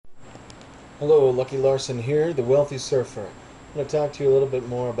Hello, Lucky Larson here, the Wealthy Surfer. I'm going to talk to you a little bit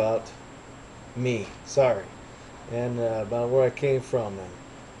more about me, and about where I came from and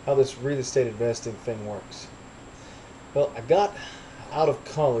how this real estate investing thing works. Well, I got out of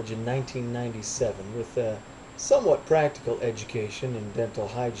college in 1997 with a somewhat practical education in dental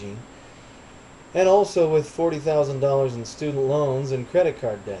hygiene, and also with $40,000 in student loans and credit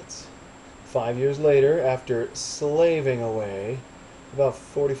card debts. 5 years later, after slaving away about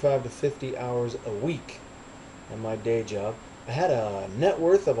 45 to 50 hours a week in my day job, I had a net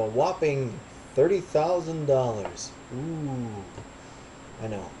worth of a whopping $30,000. Ooh, I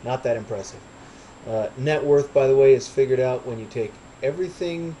know, not that impressive. Net worth, by the way, is figured out when you take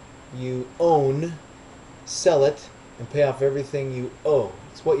everything you own, sell it, and pay off everything you owe.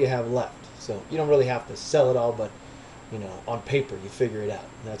 It's what you have left. So you don't really have to sell it all, but on paper you figure it out.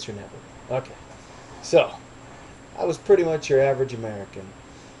 And that's your net worth. Okay. So I was pretty much your average American.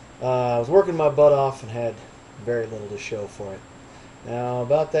 I was working my butt off and had very little to show for it. Now,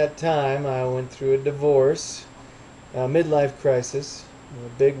 about that time, I went through a divorce, a midlife crisis, a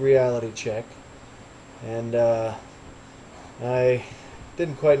big reality check, and I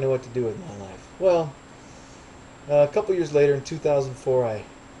didn't quite know what to do with my life. Well, a couple years later, in 2004, I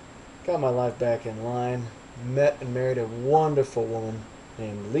got my life back in line, met and married a wonderful woman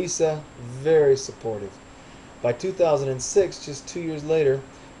named Lisa, very supportive. By 2006, just 2 years later,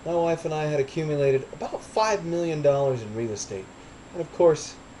 my wife and I had accumulated about $5 million in real estate. And of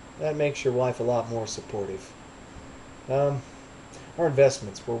course, that makes your wife a lot more supportive. Our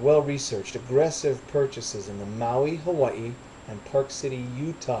investments were well researched, aggressive purchases in the Maui, Hawaii, and Park City,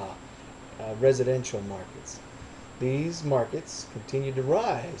 Utah residential markets. These markets continued to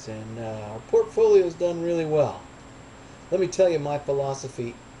rise, and our portfolio has done really well. Let me tell you my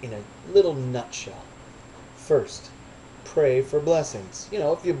philosophy in a little nutshell. First, pray for blessings.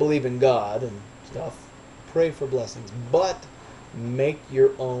 If you believe in God and stuff, pray for blessings. But make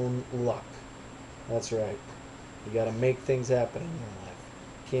your own luck. That's right. You got to make things happen in your life.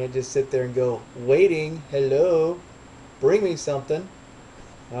 You can't just sit there and go, waiting, hello, bring me something.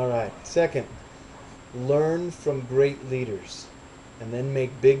 All right. Second, learn from great leaders and then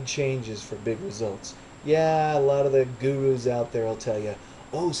make big changes for big results. Yeah, a lot of the gurus out there will tell you,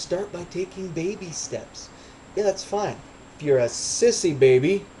 oh, start by taking baby steps. Yeah, that's fine. If you're a sissy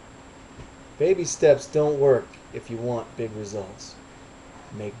baby steps don't work if you want big results.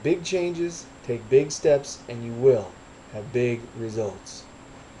 Make big changes, take big steps, and you will have big results.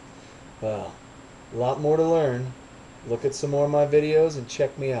 Well, a lot more to learn. Look at some more of my videos and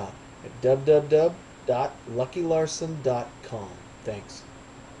check me out at www.luckylarson.com. Thanks.